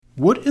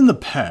What in the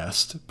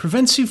past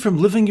prevents you from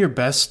living your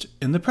best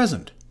in the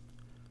present?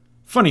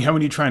 Funny how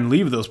when you try and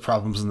leave those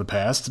problems in the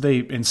past,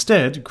 they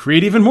instead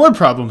create even more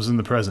problems in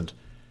the present.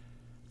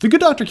 The good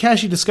Dr.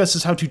 Kashey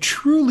discusses how to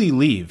truly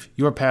leave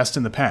your past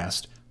in the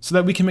past so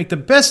that we can make the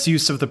best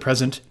use of the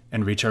present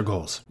and reach our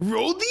goals.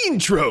 Roll the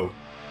intro!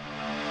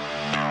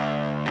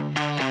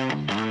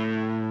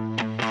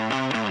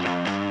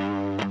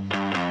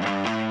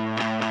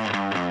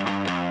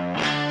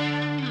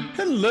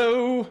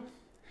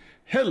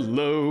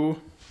 Hello,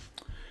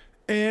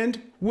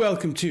 and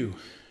welcome to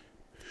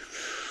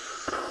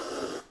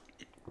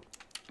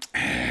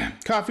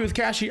Coffee with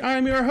Kashey.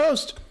 I'm your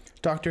host,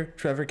 Dr.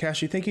 Trevor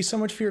Kashey. Thank you so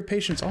much for your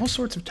patience. All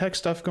sorts of tech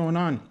stuff going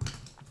on.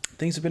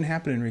 Things have been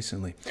happening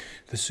recently.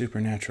 The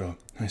supernatural,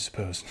 I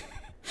suppose.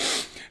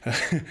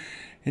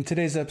 In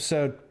today's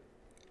episode,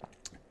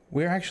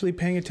 we're actually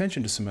paying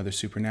attention to some other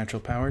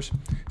supernatural powers.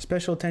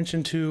 Special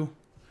attention to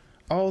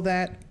all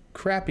that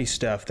crappy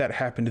stuff that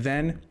happened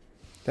then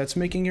that's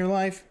making your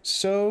life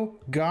so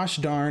gosh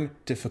darn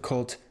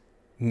difficult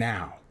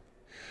now.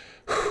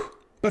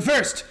 But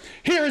first,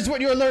 here's what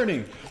you're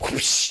learning.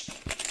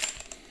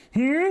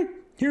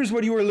 Here's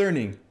what you are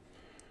learning.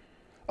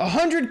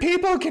 100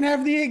 people can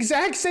have the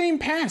exact same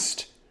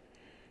past,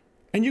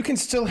 and you can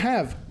still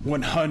have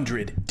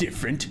 100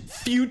 different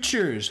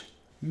futures.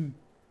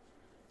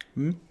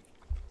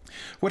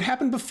 What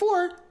happened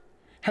before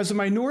has a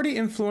minority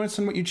influence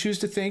on what you choose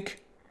to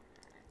think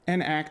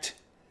and act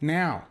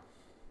now.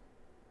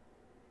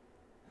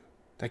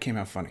 That came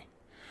out funny.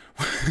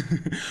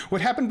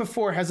 What happened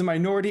before has a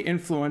minority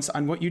influence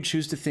on what you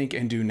choose to think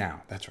and do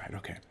now. That's right,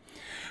 okay.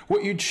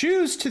 What you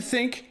choose to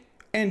think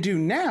and do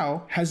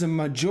now has a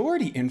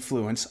majority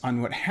influence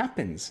on what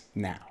happens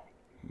now.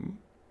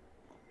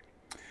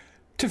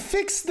 To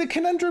fix the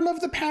conundrum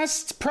of the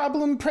past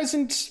problem,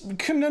 present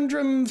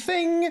conundrum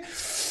thing,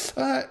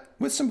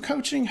 with some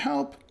coaching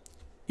help,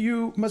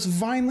 you must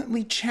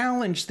violently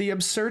challenge the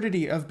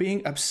absurdity of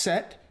being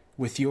upset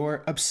with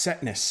your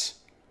upsetness.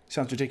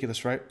 Sounds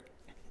ridiculous, right?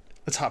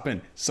 Let's hop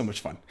in. So much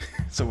fun.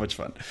 So much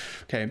fun.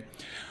 Okay.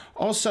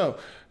 Also,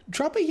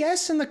 drop a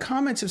yes in the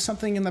comments if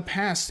something in the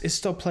past is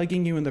still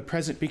plaguing you in the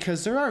present,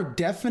 because there are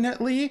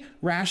definitely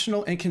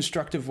rational and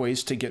constructive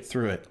ways to get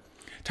through it.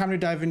 Time to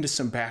dive into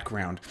some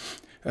background.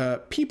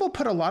 People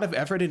put a lot of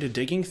effort into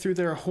digging through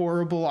their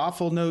horrible,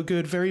 awful, no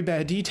good, very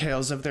bad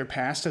details of their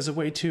past as a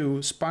way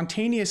to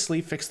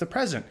spontaneously fix the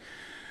present.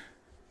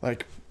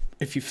 Like,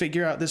 if you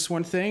figure out this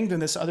one thing,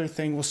 then this other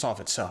thing will solve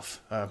itself.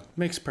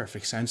 Makes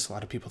perfect sense. A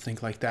lot of people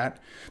think like that.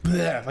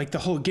 Blech, like the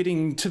whole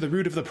getting to the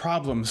root of the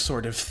problem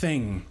sort of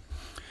thing.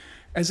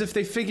 As if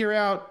they figure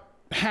out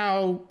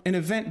how an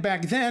event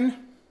back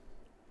then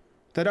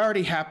that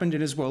already happened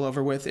and is well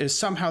over with is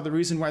somehow the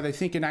reason why they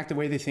think and act the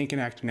way they think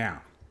and act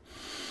now.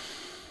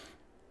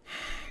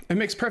 It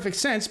makes perfect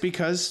sense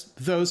because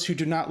those who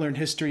do not learn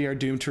history are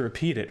doomed to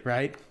repeat it,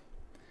 right?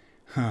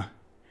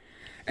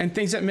 And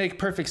things that make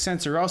perfect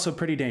sense are also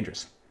pretty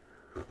dangerous,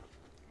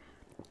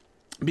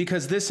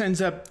 because this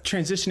ends up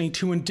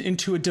transitioning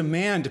into a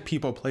demand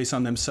people place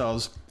on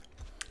themselves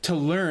to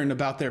learn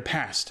about their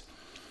past.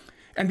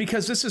 And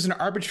because this is an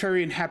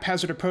arbitrary and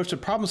haphazard approach to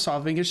problem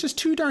solving, it's just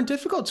too darn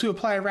difficult to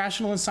apply a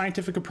rational and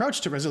scientific approach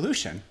to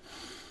resolution.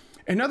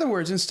 In other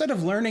words, instead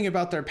of learning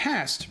about their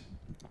past,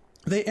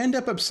 they end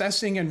up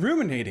obsessing and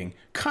ruminating,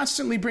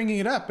 constantly bringing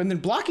it up and then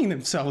blocking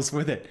themselves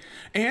with it.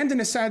 And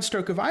in a sad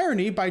stroke of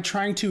irony, by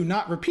trying to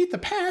not repeat the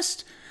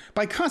past,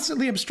 by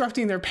constantly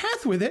obstructing their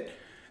path with it,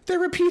 they're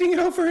repeating it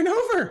over and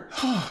over.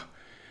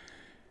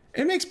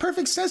 It makes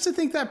perfect sense to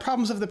think that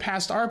problems of the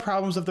past are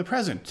problems of the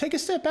present. Take a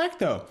step back,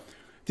 though.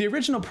 The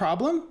original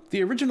problem,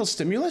 the original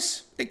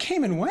stimulus, it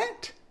came and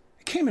went.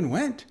 It came and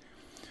went.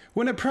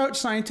 When approached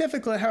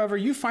scientifically, however,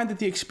 you find that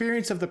the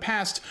experience of the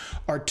past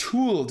are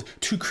tooled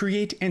to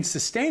create and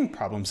sustain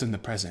problems in the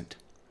present.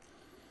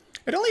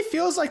 It only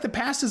feels like the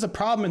past is a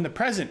problem in the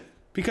present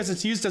because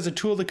it's used as a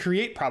tool to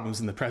create problems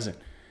in the present.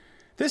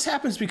 This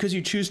happens because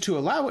you choose to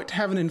allow it to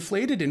have an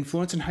inflated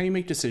influence on how you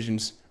make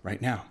decisions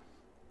right now.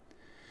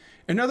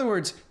 In other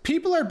words,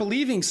 people are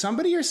believing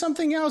somebody or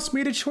something else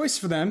made a choice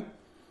for them,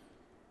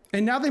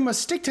 and now they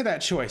must stick to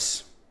that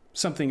choice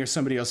something or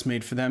somebody else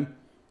made for them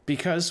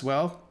because,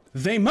 well,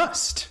 they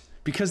must,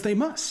 because they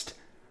must.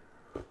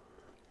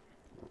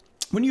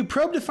 When you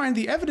probe to find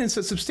the evidence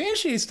that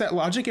substantiates that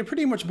logic, it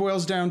pretty much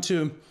boils down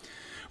to,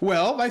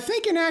 well, I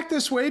think and act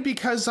this way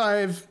because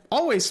I've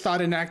always thought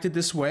and acted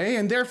this way,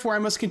 and therefore I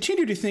must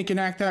continue to think and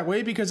act that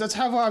way because that's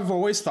how I've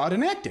always thought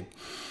and acted.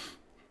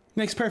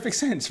 Makes perfect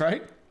sense,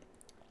 right?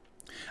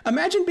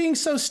 Imagine being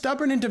so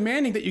stubborn and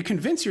demanding that you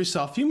convince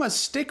yourself you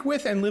must stick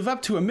with and live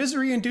up to a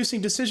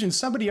misery-inducing decision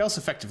somebody else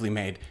effectively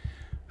made.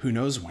 Who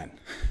knows when?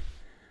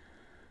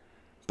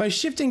 By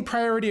shifting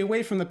priority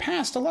away from the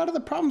past, a lot of the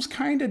problems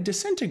kind of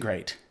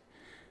disintegrate,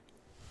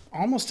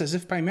 almost as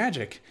if by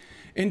magic.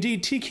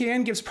 Indeed,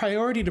 TKN gives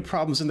priority to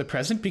problems in the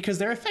present because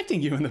they're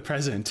affecting you in the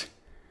present.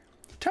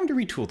 Time to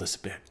retool this a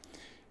bit.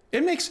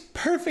 It makes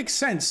perfect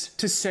sense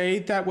to say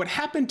that what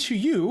happened to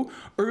you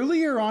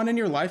earlier on in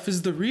your life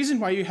is the reason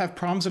why you have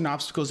problems and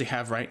obstacles you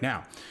have right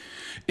now.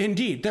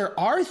 Indeed, there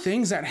are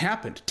things that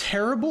happened,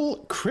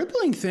 terrible,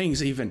 crippling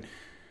things even.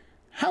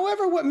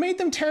 However, what made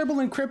them terrible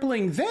and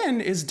crippling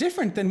then is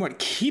different than what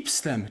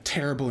keeps them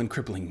terrible and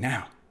crippling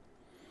now.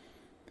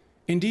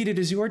 Indeed, it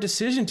is your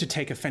decision to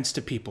take offense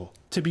to people,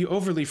 to be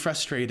overly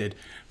frustrated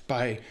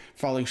by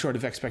falling short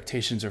of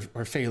expectations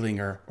or failing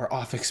or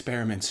off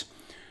experiments,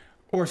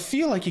 or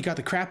feel like you got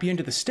the crappy end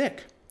of the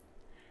stick.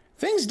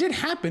 Things did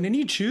happen and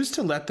you choose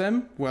to let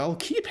them, well,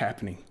 keep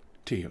happening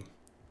to you.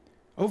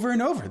 Over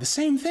and over, the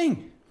same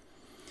thing.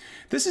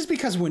 This is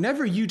because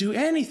whenever you do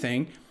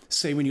anything,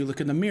 say when you look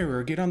in the mirror,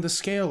 or get on the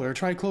scale, or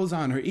try clothes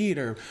on, or eat,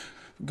 or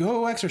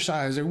go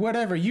exercise, or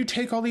whatever, you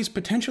take all these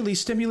potentially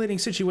stimulating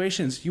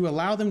situations, you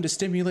allow them to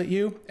stimulate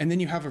you, and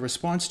then you have a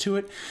response to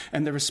it,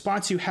 and the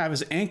response you have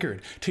is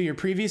anchored to your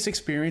previous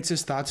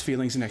experiences, thoughts,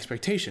 feelings, and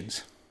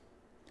expectations.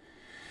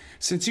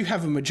 Since you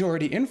have a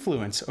majority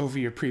influence over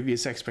your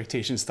previous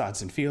expectations,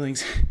 thoughts, and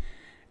feelings,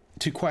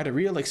 to quite a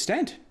real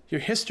extent,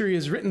 your history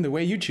is written the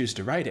way you choose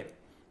to write it.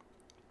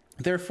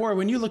 Therefore,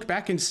 when you look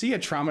back and see a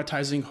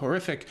traumatizing,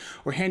 horrific,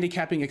 or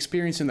handicapping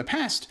experience in the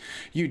past,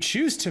 you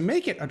choose to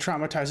make it a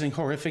traumatizing,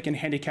 horrific, and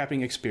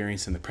handicapping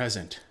experience in the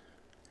present.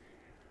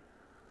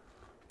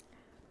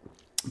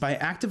 By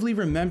actively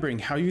remembering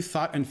how you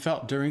thought and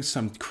felt during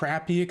some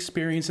crappy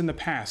experience in the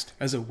past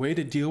as a way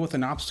to deal with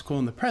an obstacle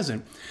in the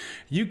present,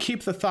 you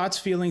keep the thoughts,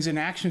 feelings, and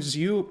actions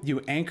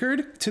you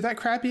anchored to that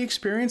crappy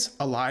experience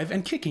alive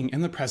and kicking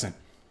in the present.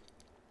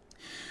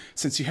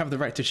 Since you have the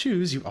right to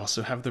choose, you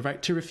also have the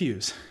right to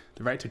refuse.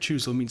 The right to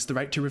choose means the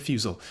right to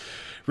refusal.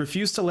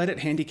 Refuse to let it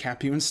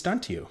handicap you and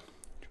stunt you.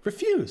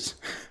 Refuse.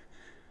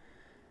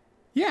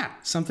 Yeah,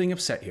 something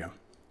upset you.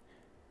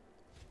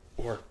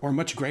 Or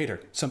much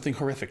greater, something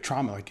horrific,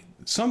 trauma, like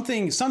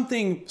something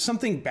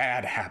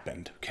bad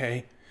happened,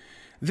 okay?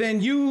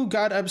 Then you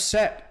got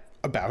upset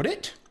about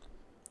it.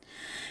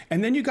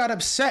 And then you got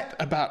upset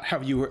about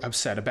how you were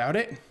upset about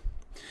it.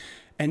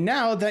 And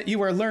now that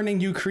you are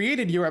learning you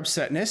created your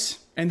upsetness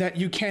and that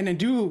you can and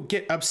do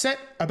get upset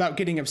about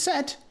getting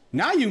upset,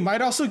 now you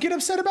might also get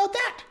upset about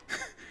that.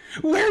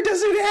 Where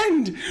does it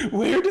end?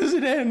 Where does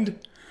it end?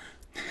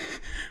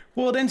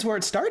 Well, it ends where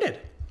it started,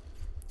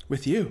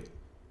 with you.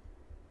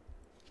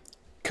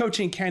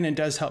 Coaching can and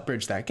does help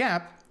bridge that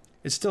gap.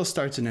 It still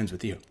starts and ends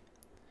with you.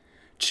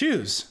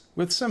 Choose,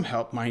 with some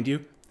help, mind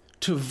you,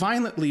 to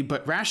violently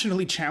but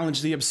rationally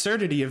challenge the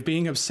absurdity of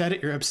being upset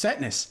at your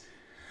upsetness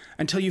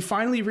until you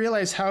finally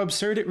realize how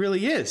absurd it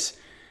really is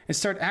and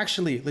start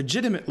actually,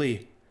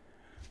 legitimately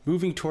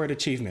moving toward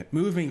achievement,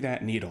 moving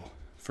that needle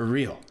for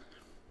real.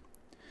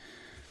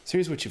 So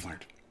here's what you've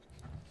learned.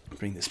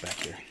 Bring this back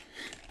here.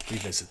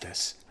 Revisit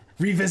this.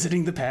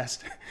 Revisiting the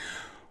past.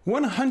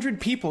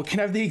 100 people can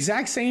have the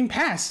exact same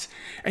past,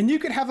 and you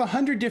could have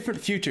 100 different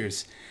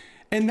futures.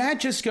 And that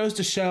just goes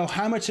to show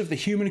how much of the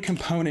human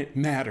component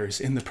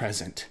matters in the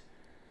present.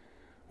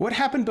 What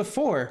happened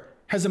before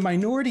has a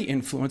minority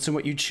influence on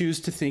what you choose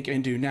to think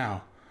and do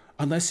now,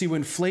 unless you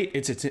inflate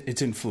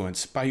its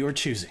influence by your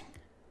choosing.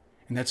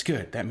 And that's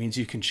good. That means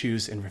you can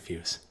choose and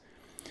refuse.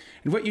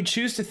 And what you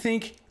choose to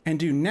think and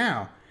do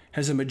now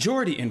has a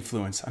majority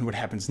influence on what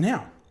happens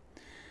now.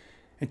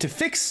 And to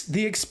fix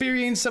the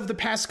experience of the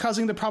past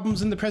causing the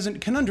problems in the present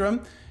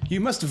conundrum,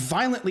 you must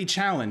violently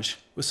challenge,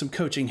 with some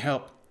coaching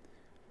help,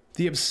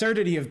 the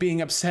absurdity of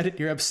being upset at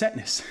your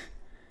upsetness.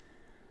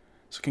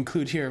 So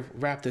conclude here,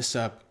 wrap this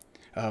up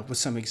with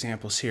some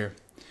examples here.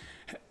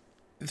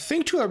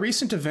 Think to a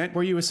recent event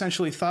where you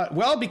essentially thought,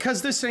 well,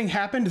 because this thing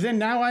happened, then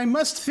now I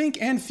must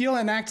think and feel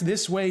and act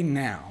this way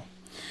now.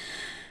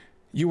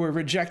 You were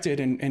rejected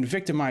and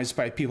victimized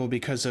by people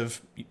because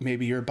of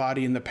maybe your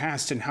body in the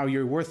past and how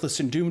you're worthless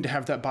and doomed to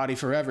have that body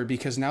forever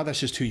because now that's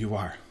just who you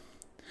are.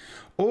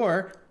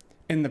 Or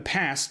in the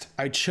past,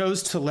 I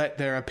chose to let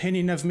their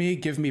opinion of me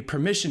give me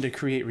permission to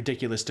create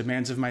ridiculous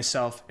demands of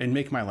myself and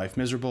make my life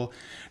miserable.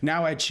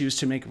 Now I choose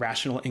to make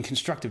rational and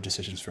constructive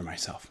decisions for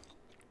myself.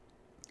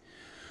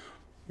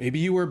 Maybe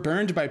you were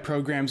burned by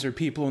programs or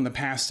people in the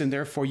past and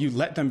therefore you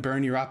let them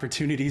burn your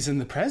opportunities in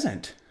the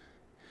present.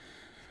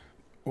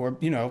 Or,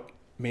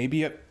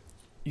 maybe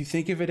you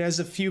think of it as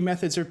a few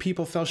methods or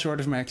people fell short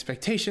of my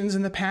expectations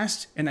in the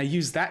past, and I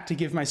use that to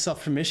give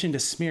myself permission to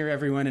smear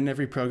everyone in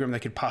every program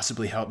that could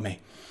possibly help me.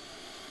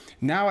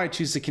 Now I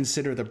choose to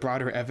consider the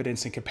broader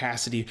evidence and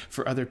capacity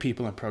for other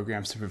people and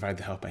programs to provide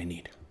the help I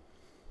need.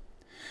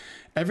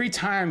 Every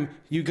time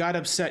you got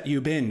upset,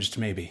 you binged,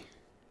 maybe.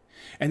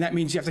 And that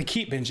means you have to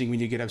keep binging when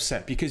you get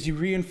upset because you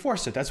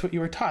reinforce it. That's what you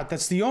were taught.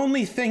 That's the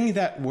only thing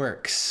that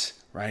works,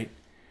 right?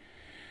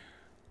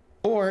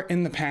 Or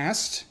in the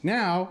past,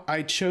 now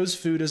I chose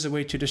food as a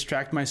way to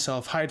distract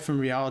myself, hide from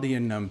reality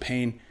and numb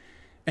pain.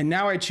 And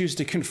now I choose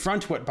to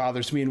confront what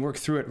bothers me and work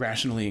through it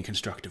rationally and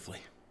constructively.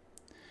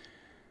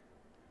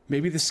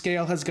 Maybe the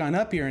scale has gone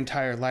up your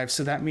entire life,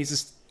 so that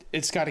means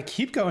it's got to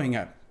keep going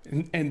up.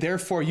 And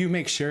therefore you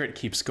make sure it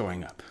keeps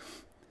going up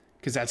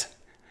because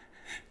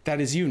that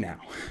is you now.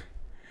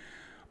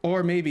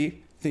 Or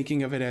maybe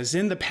thinking of it as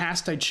in the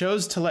past, I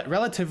chose to let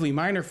relatively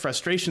minor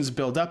frustrations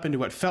build up into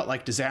what felt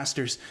like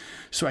disasters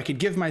so I could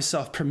give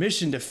myself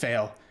permission to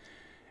fail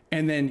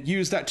and then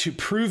use that to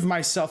prove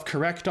myself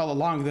correct all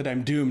along that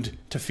I'm doomed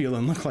to feel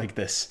and look like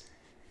this.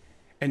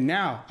 And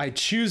now I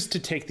choose to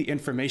take the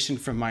information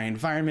from my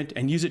environment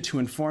and use it to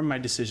inform my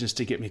decisions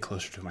to get me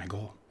closer to my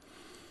goal.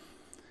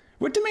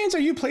 What demands are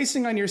you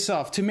placing on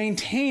yourself to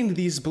maintain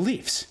these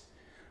beliefs?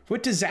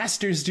 What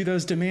disasters do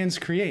those demands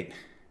create?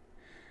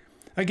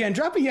 Again,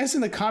 drop a yes in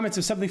the comments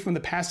if something from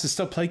the past is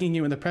still plaguing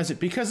you in the present,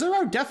 because there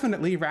are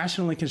definitely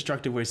rational and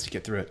constructive ways to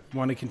get through it.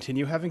 Want to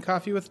continue having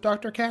coffee with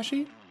Dr.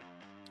 Kashey?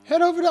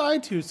 Head over to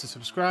iTunes to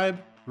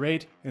subscribe,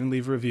 rate, and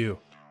leave a review.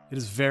 It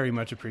is very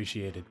much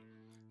appreciated.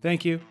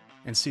 Thank you,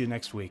 and see you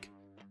next week.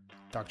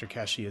 Dr.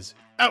 Kashey is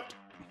out.